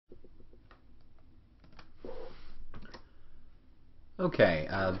Okay,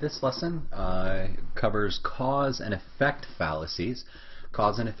 this lesson covers cause and effect fallacies.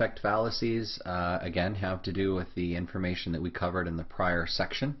 Cause and effect fallacies, again, have to do with the information that we covered in the prior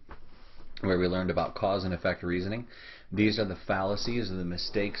section where we learned about cause and effect reasoning. These are the fallacies or the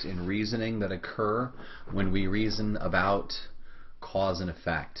mistakes in reasoning that occur when we reason about cause and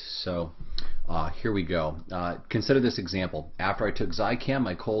effect. So here we go. Consider this example. After I took Zicam,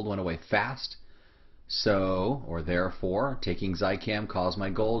 my cold went away fast. So, or therefore, taking Zicam caused my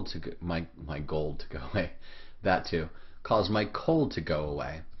gold to go, my gold to go away. That too. Caused my cold to go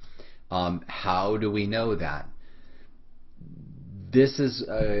away. How do we know that? This is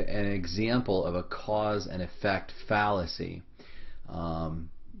an example of a cause and effect fallacy.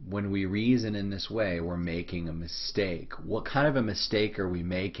 When we reason in this way, we're making a mistake. What kind of a mistake are we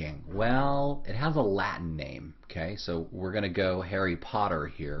making? Well, it has a Latin name. Okay, so we're going to go Harry Potter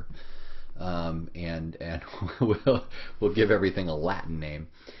here. And we'll give everything a Latin name.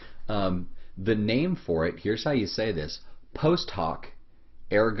 The name for it, here's how you say this: post hoc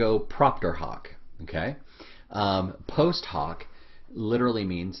ergo propter hoc. Okay, post hoc literally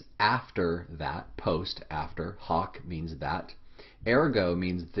means after that. Post, after. Hoc means that. Ergo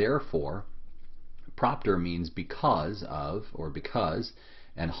means therefore. Propter means because of or because,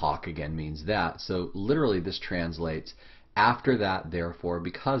 and hoc again means that. So literally this translates after that, therefore,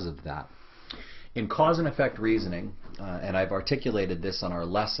 because of that. In cause and effect reasoning, and I've articulated this on our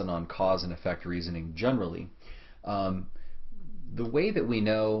lesson on cause and effect reasoning generally, the way that we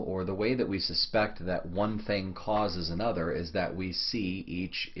know or the way that we suspect that one thing causes another is that we see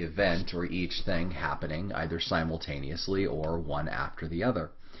each event or each thing happening either simultaneously or one after the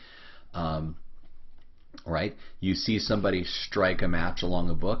other. Right? You see somebody strike a match along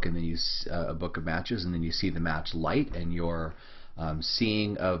a book, and then a book of matches, and then you see the match light, and you're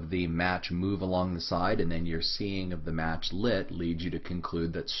seeing of the match move along the side, and then your seeing of the match lit leads you to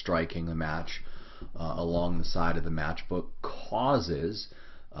conclude that striking the match along the side of the matchbook causes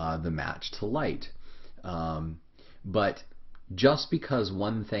the match to light. But just because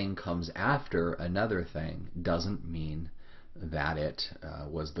one thing comes after another thing doesn't mean that it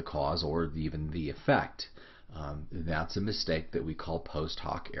was the cause or even the effect. That's a mistake that we call post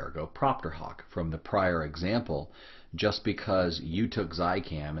hoc ergo propter hoc. From the prior example, just because you took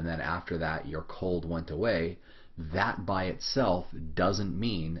Zicam and then after that your cold went away, that by itself doesn't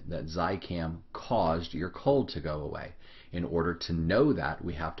mean that Zicam caused your cold to go away. In order to know that,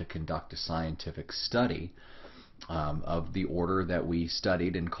 we have to conduct a scientific study of the order that we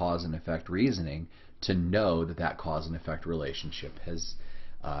studied in cause and effect reasoning to know that that cause and effect relationship is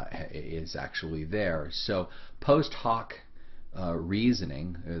actually there. So post hoc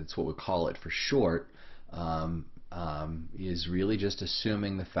reasoning, that's what we call it for short, is really just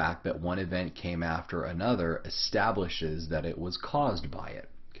assuming the fact that one event came after another establishes that it was caused by it.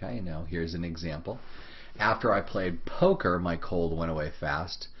 Okay, now here's an example. After I played poker, my cold went away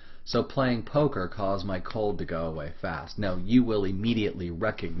fast. So playing poker caused my cold to go away fast. Now you will immediately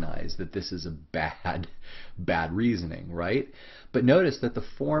recognize that this is a bad reasoning, right? But notice that the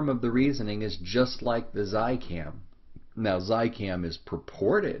form of the reasoning is just like the Zicam. Now Zicam is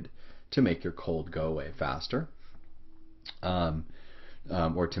purported to make your cold go away faster,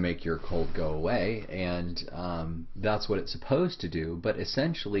 or to make your cold go away, and that's what it's supposed to do. But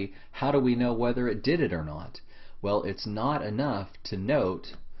essentially, how do we know whether it did it or not? Well, it's not enough to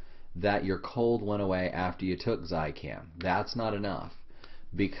note that your cold went away after you took Zicam. That's not enough,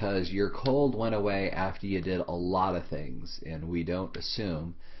 because your cold went away after you did a lot of things, and we don't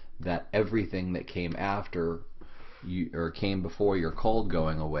assume that everything that came after you or came before your cold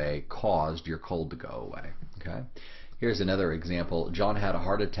going away caused your cold to go away. Okay? Here's another example. John had a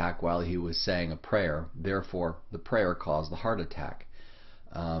heart attack while he was saying a prayer. Therefore, the prayer caused the heart attack.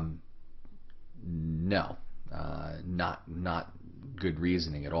 No, not good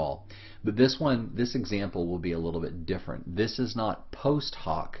reasoning at all. But this example will be a little bit different. This is not post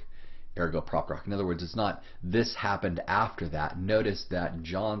hoc ergo propter hoc. In other words, it's not this happened after that. Notice that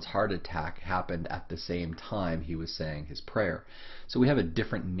John's heart attack happened at the same time he was saying his prayer. So we have a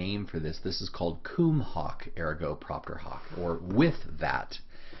different name for this. This is called cum hoc ergo propter hoc, or with that,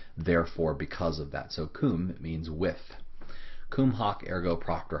 therefore because of that. So cum means with. Cum hoc ergo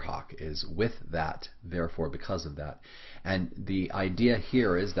propter hoc is with that, therefore because of that. And the idea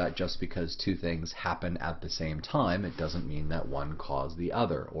here is that just because two things happen at the same time, it doesn't mean that one caused the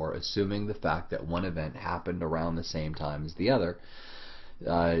other, or assuming the fact that one event happened around the same time as the other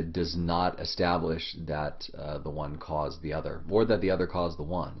does not establish that the one caused the other, or that the other caused the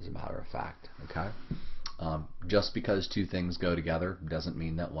one, as a matter of fact. Okay? Just because two things go together doesn't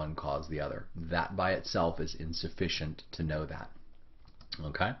mean that one caused the other. That by itself is insufficient to know that.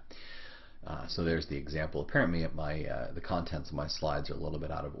 Okay, so there's the example. Apparently, the contents of my slides are a little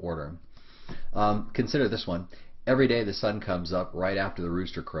bit out of order. Consider this one. Every day the sun comes up right after the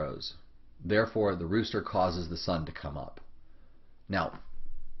rooster crows. Therefore, the rooster causes the sun to come up. Now,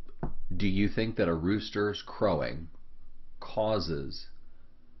 do you think that a rooster's crowing causes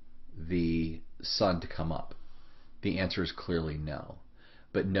the sun to come up? The answer is clearly no.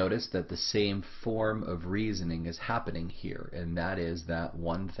 But notice that the same form of reasoning is happening here, and that is that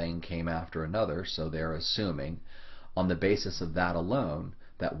one thing came after another, so they're assuming on the basis of that alone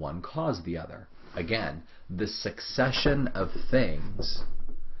that one caused the other. Again, the succession of things,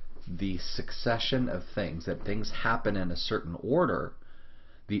 that things happen in a certain order,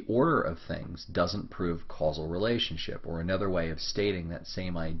 the order of things doesn't prove causal relationship. Or another way of stating that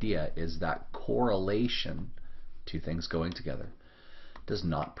same idea is that correlation, two things going together, does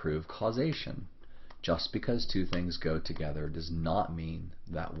not prove causation. Just because two things go together does not mean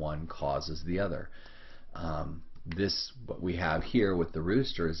that one causes the other. What we have here with the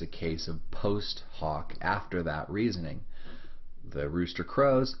rooster is a case of post hoc, after that reasoning. The rooster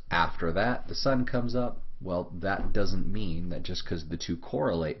crows, after that the sun comes up. Well, that doesn't mean that just because the two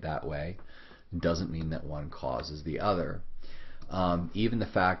correlate that way doesn't mean that one causes the other. Even the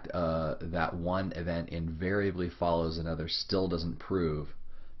fact that one event invariably follows another still doesn't prove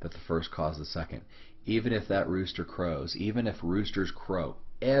that the first caused the second. Even if that rooster crows, even if roosters crow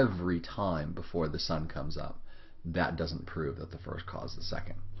every time before the sun comes up, that doesn't prove that the first caused the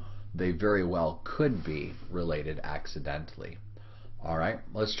second. They very well could be related accidentally. All right,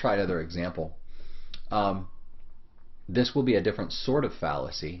 let's try another example. This will be a different sort of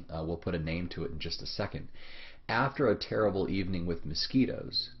fallacy. We'll put a name to it in just a second. After a terrible evening with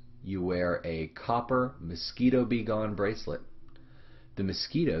mosquitoes, you wear a copper mosquito be gone bracelet. The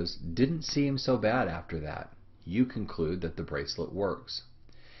mosquitoes didn't seem so bad after that. You conclude that the bracelet works.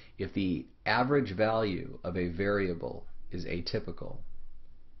 If the average value of a variable is atypical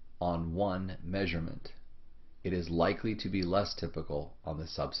on one measurement, it is likely to be less typical on the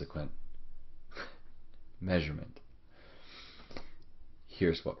subsequent measurement.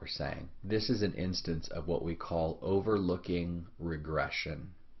 Here's what we're saying. This is an instance of what we call overlooking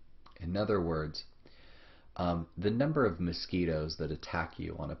regression. In other words, the number of mosquitoes that attack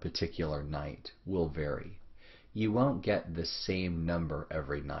you on a particular night will vary. You won't get the same number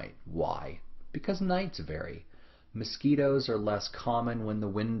every night. Why? Because nights vary. Mosquitoes are less common when the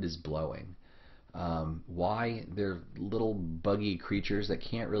wind is blowing. Why? They're little buggy creatures that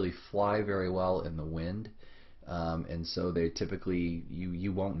can't really fly very well in the wind, and so they typically,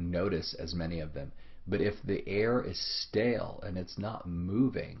 you won't notice as many of them. But if the air is stale and it's not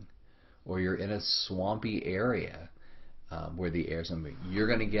moving, or you're in a swampy area where the air's not moving, you're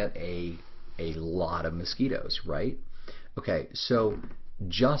going to get a lot of mosquitoes, right? Okay, so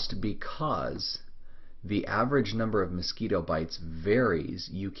just because the average number of mosquito bites varies,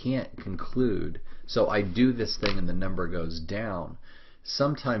 you can't conclude, so I do this thing and the number goes down.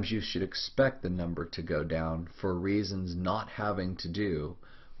 Sometimes you should expect the number to go down for reasons not having to do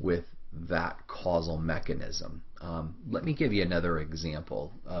with that causal mechanism. Let me give you another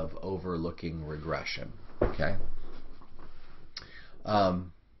example of overlooking regression. Okay.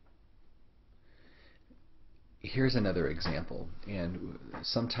 Here's another example, and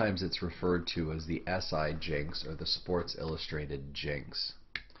sometimes it's referred to as the SI jinx or the Sports Illustrated jinx.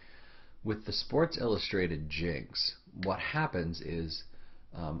 With the Sports Illustrated jinx, what happens is,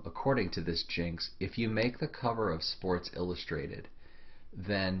 according to this jinx, if you make the cover of Sports Illustrated,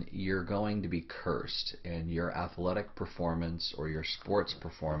 then you're going to be cursed, and your athletic performance or your sports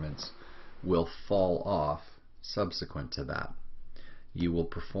performance will fall off subsequent to that. You will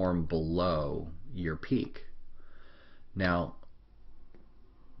perform below your peak. Now,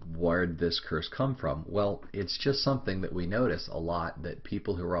 where did this curse come from? Well, it's just something that we notice a lot, that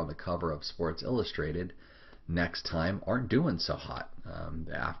people who are on the cover of Sports Illustrated next time aren't doing so hot.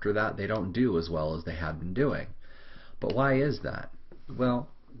 After that, they don't do as well as they had been doing. But why is that? Well,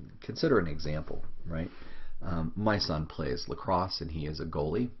 consider an example, right? My son plays lacrosse and he is a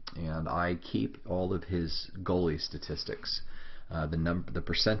goalie, and I keep all of his goalie statistics. The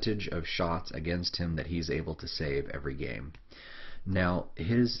percentage of shots against him that he's able to save every game. Now,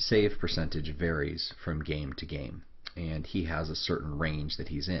 his save percentage varies from game to game, and he has a certain range that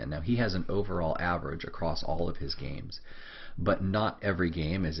he's in. Now, he has an overall average across all of his games, but not every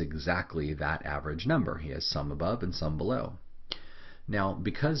game is exactly that average number. He has some above and some below. Now,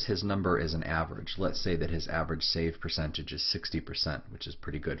 because his number is an average, let's say that his average save percentage is 60%, which is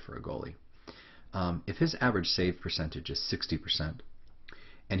pretty good for a goalie. If his average save percentage is 60%,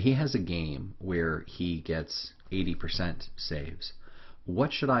 and he has a game where he gets 80% saves,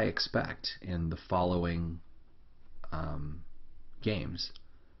 what should I expect in the following games?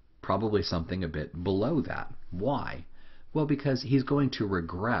 Probably something a bit below that. Why? Well, because he's going to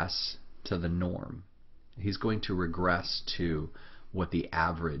regress to the norm. He's going to regress to what the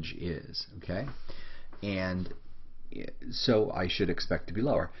average is, okay? And so I should expect to be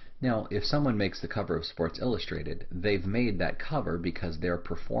lower. Now, if someone makes the cover of Sports Illustrated, they've made that cover because they're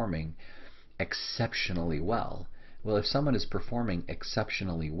performing exceptionally well. Well, if someone is performing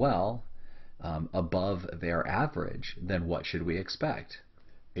exceptionally well, above their average, then what should we expect?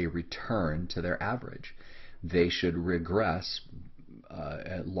 A return to their average. They should regress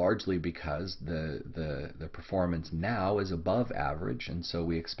largely because the performance now is above average, and so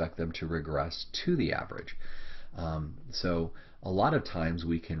we expect them to regress to the average. So a lot of times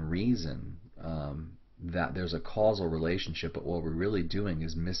we can reason that there's a causal relationship, but what we're really doing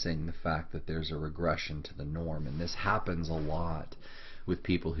is missing the fact that there's a regression to the norm. And this happens a lot with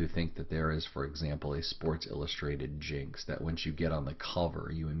people who think that there is, for example, a Sports Illustrated jinx, that once you get on the cover,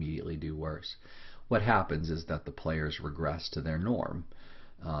 you immediately do worse. What happens is that the players regress to their norm,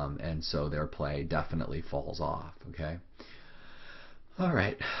 and so their play definitely falls off. Okay. All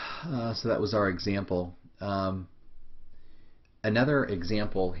right. So that was our example. Another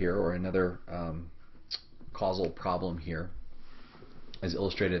example here, or another causal problem here, as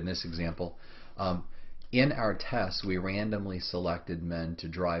illustrated in this example. In our tests, we randomly selected men to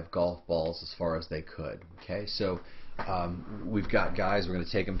drive golf balls as far as they could. Okay, so we've got guys. We're going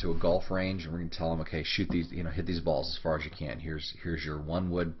to take them to a golf range, and we're going to tell them, okay, shoot these, hit these balls as far as you can. Here's your 1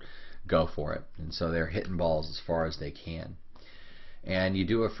 wood, go for it. And so they're hitting balls as far as they can. And you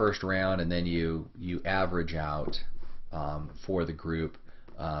do a first round, and then you average out for the group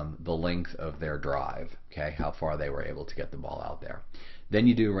the length of their drive. Okay, how far they were able to get the ball out there. Then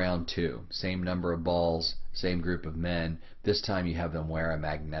you do round 2, same number of balls, same group of men. This time you have them wear a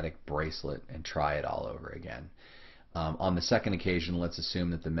magnetic bracelet and try it all over again. On the second occasion, let's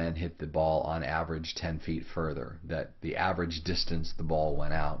assume that the men hit the ball on average 10 feet further, that the average distance the ball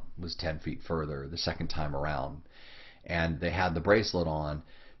went out was 10 feet further the second time around. And they had the bracelet on,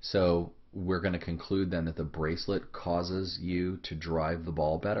 so we're going to conclude then that the bracelet causes you to drive the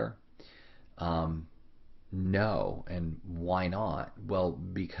ball better? No. And why not? Well,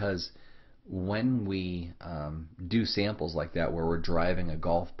 because when we do samples like that where we're driving a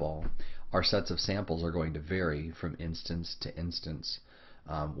golf ball, our sets of samples are going to vary from instance to instance.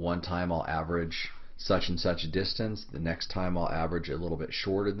 One time I'll average such and such a distance, the next time I'll average a little bit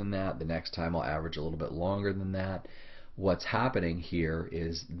shorter than that, the next time I'll average a little bit longer than that. What's happening here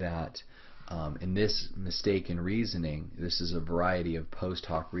is that in this mistaken reasoning, this is a variety of post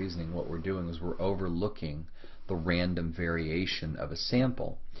hoc reasoning. What we're doing is we're overlooking the random variation of a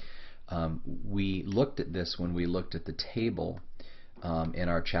sample. We looked at this when we looked at the table in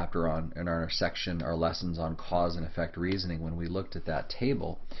our chapter in our section, our lessons on cause and effect reasoning. When we looked at that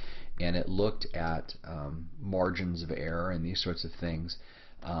table, and it looked at margins of error and these sorts of things,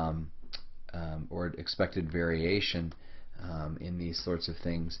 or expected variation in these sorts of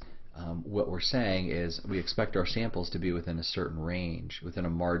things. What we're saying is we expect our samples to be within a certain range, within a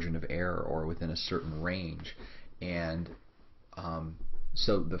margin of error, or within a certain range. And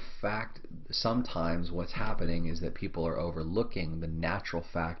so the fact, sometimes what's happening is that people are overlooking the natural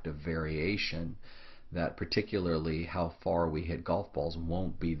fact of variation, that particularly how far we hit golf balls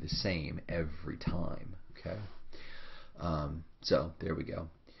won't be the same every time. Okay, so there we go.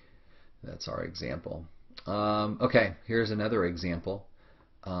 That's our example. Okay, here's another example.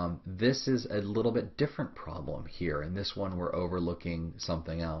 This is a little bit different problem here. In this one, we're overlooking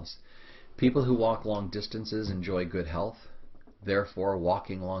something else. People who walk long distances enjoy good health. Therefore,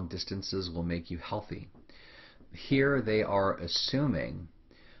 walking long distances will make you healthy. Here they are assuming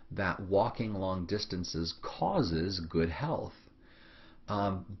that walking long distances causes good health.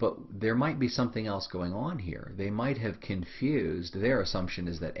 But there might be something else going on here. They might have confused. Their assumption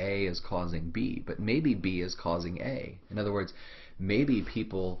is that A is causing B, but maybe B is causing A. In other words, maybe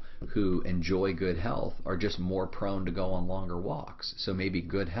people who enjoy good health are just more prone to go on longer walks. So maybe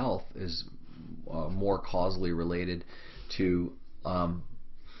good health is more causally related to long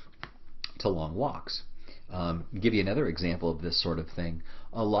walks. Give you another example of this sort of thing.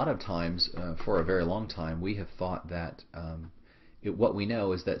 A lot of times, for a very long time, we have thought that what we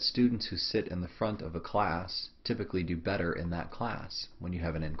know is that students who sit in the front of a class typically do better in that class when you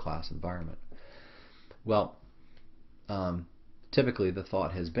have an in-class environment. Well, typically the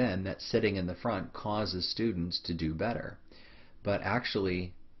thought has been that sitting in the front causes students to do better. But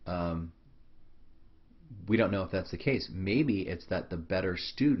actually, we don't know if that's the case. Maybe it's that the better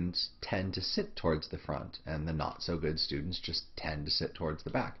students tend to sit towards the front and the not so good students just tend to sit towards the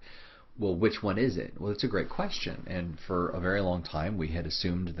back. Well, which one is it? Well, it's a great question. And for a very long time, we had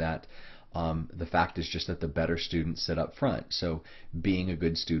assumed that the fact is just that the better students sit up front. So being a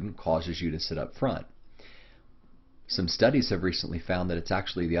good student causes you to sit up front. Some studies have recently found that it's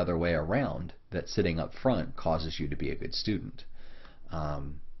actually the other way around, that sitting up front causes you to be a good student.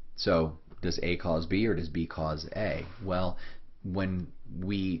 So does A cause B or does B cause A? Well, when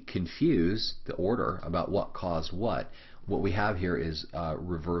we confuse the order about what caused what we have here is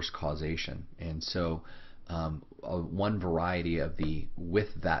reverse causation. And so one variety of the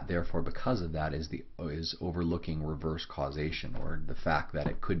with that, therefore because of that, is overlooking reverse causation, or the fact that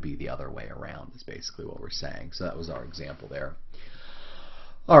it could be the other way around is basically what we're saying. So that was our example there.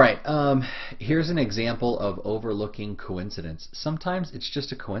 All right, here's an example of overlooking coincidence. Sometimes it's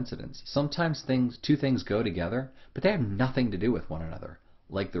just a coincidence. Sometimes two things go together, but they have nothing to do with one another,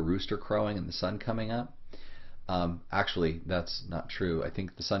 like the rooster crowing and the sun coming up. Actually, that's not true. I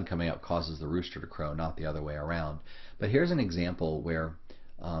think the sun coming up causes the rooster to crow, not the other way around. But here's an example where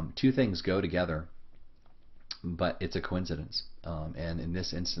two things go together, but it's a coincidence. And in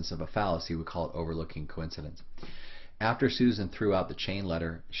this instance of a fallacy, we call it overlooking coincidence. After Susan threw out the chain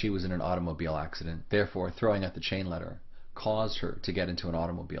letter, she was in an automobile accident. Therefore, throwing out the chain letter caused her to get into an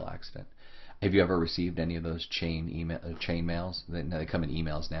automobile accident. Have you ever received any of those chain mails? They come in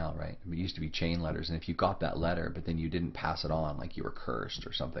emails now, right? It used to be chain letters, and if you got that letter, but then you didn't pass it on, like you were cursed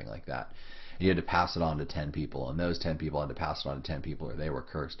or something like that, you had to pass it on to 10 people, and those 10 people had to pass it on to 10 people, or they were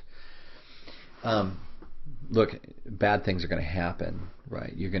cursed. Look, bad things are going to happen,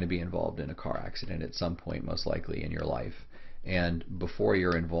 right? You're going to be involved in a car accident at some point, most likely in your life. And before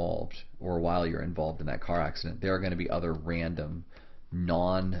you're involved, or while you're involved in that car accident, there are going to be other random,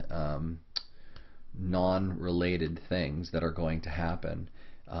 non-related things that are going to happen.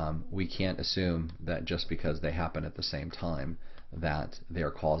 We can't assume that just because they happen at the same time that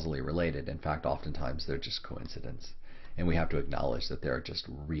they're causally related. In fact, oftentimes they're just coincidence. And we have to acknowledge that there are just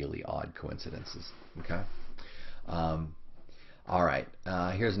really odd coincidences. Okay? All right,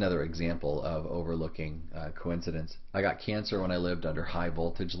 here's another example of overlooking coincidence. I got cancer when I lived under high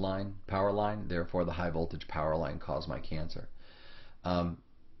voltage power line, therefore the high voltage power line caused my cancer.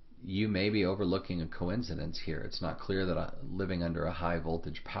 You may be overlooking a coincidence here. It's not clear that living under a high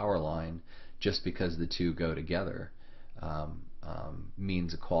voltage power line, just because the two go together,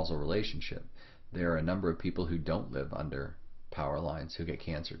 means a causal relationship. There are a number of people who don't live under power lines who get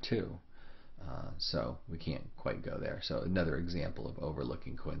cancer too. So we can't quite go there. So another example of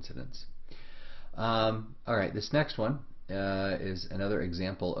overlooking coincidence. All right, this next one is another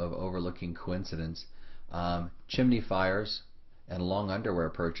example of overlooking coincidence. Chimney fires and long underwear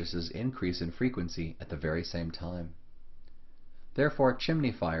purchases increase in frequency at the very same time. Therefore,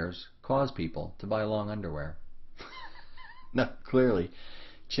 chimney fires cause people to buy long underwear. No, clearly,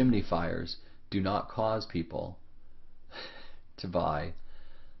 chimney fires do not cause people to buy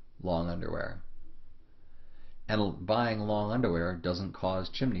long underwear. And buying long underwear doesn't cause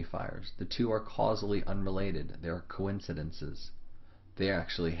chimney fires. The two are causally unrelated. They're coincidences. They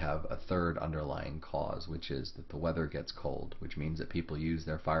actually have a third underlying cause, which is that the weather gets cold, which means that people use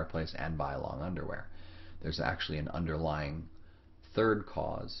their fireplace and buy long underwear. There's actually an underlying third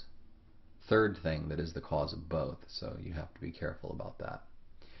thing that is the cause of both, so you have to be careful about that.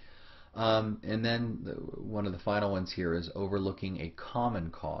 And then one of the final ones here is overlooking a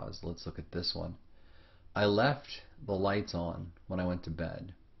common cause. Let's look at this one. I left the lights on when I went to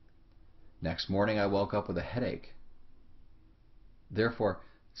bed. Next morning I woke up with a headache. Therefore,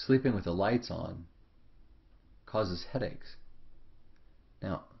 sleeping with the lights on causes headaches.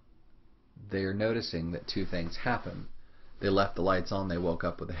 Now, they are noticing that two things happen. They left the lights on, they woke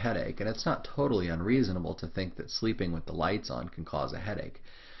up with a headache, and it's not totally unreasonable to think that sleeping with the lights on can cause a headache.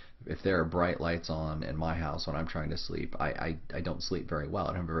 If there are bright lights on in my house when I'm trying to sleep, I don't sleep very well.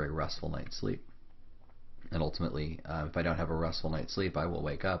 I don't have a very restful night's sleep. And ultimately, if I don't have a restful night's sleep, I will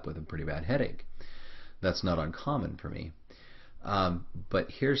wake up with a pretty bad headache. That's not uncommon for me. But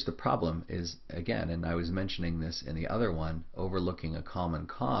here's the problem is, again, and I was mentioning this in the other one, overlooking a common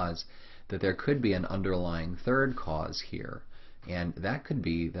cause, that there could be an underlying third cause here. And that could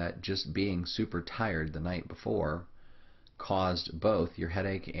be that just being super tired the night before caused both your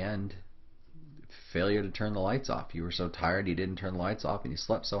headache and failure to turn the lights off. You were so tired you didn't turn the lights off, and you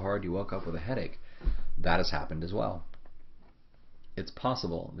slept so hard you woke up with a headache. That has happened as well. It's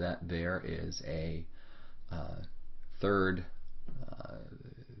possible that there is a third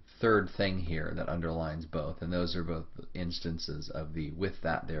thing here that underlines both, and those are both instances of the with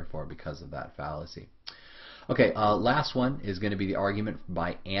that, therefore, because of that fallacy. Okay, last one is going to be the argument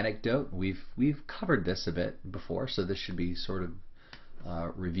by anecdote. We've covered this a bit before, so this should be sort of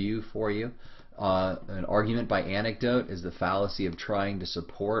review for you. An argument by anecdote is the fallacy of trying to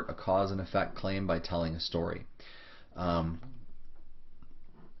support a cause and effect claim by telling a story.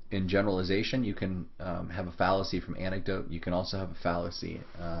 In generalization, you can have a fallacy from anecdote. You can also have a fallacy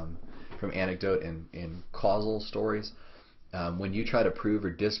from anecdote in causal stories. When you try to prove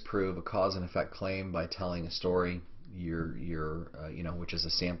or disprove a cause and effect claim by telling a story, which is a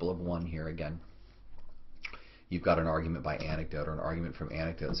sample of one here again, you've got an argument by anecdote or an argument from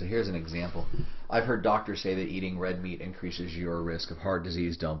anecdote. So here's an example. I've heard doctors say that eating red meat increases your risk of heart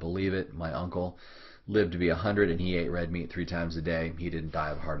disease. Don't believe it. My uncle lived to be 100 and he ate red meat 3 times a day. He didn't die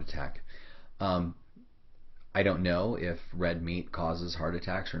of a heart attack. I don't know if red meat causes heart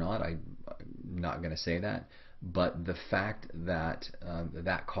attacks or not. I'm not going to say that. But the fact that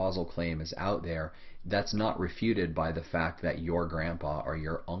that causal claim is out there, that's not refuted by the fact that your grandpa or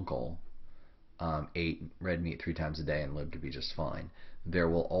your uncle ate red meat 3 times a day and lived to be just fine. There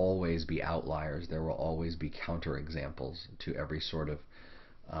will always be outliers. There will always be counterexamples to every sort of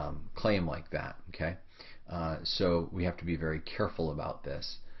claim like that. Okay, so we have to be very careful about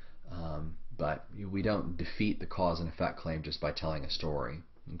this. But we don't defeat the cause and effect claim just by telling a story.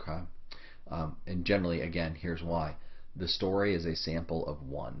 Okay. And generally, again, here's why. The story is a sample of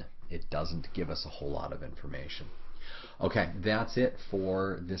one. It doesn't give us a whole lot of information. Okay, that's it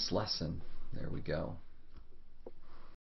for this lesson. There we go.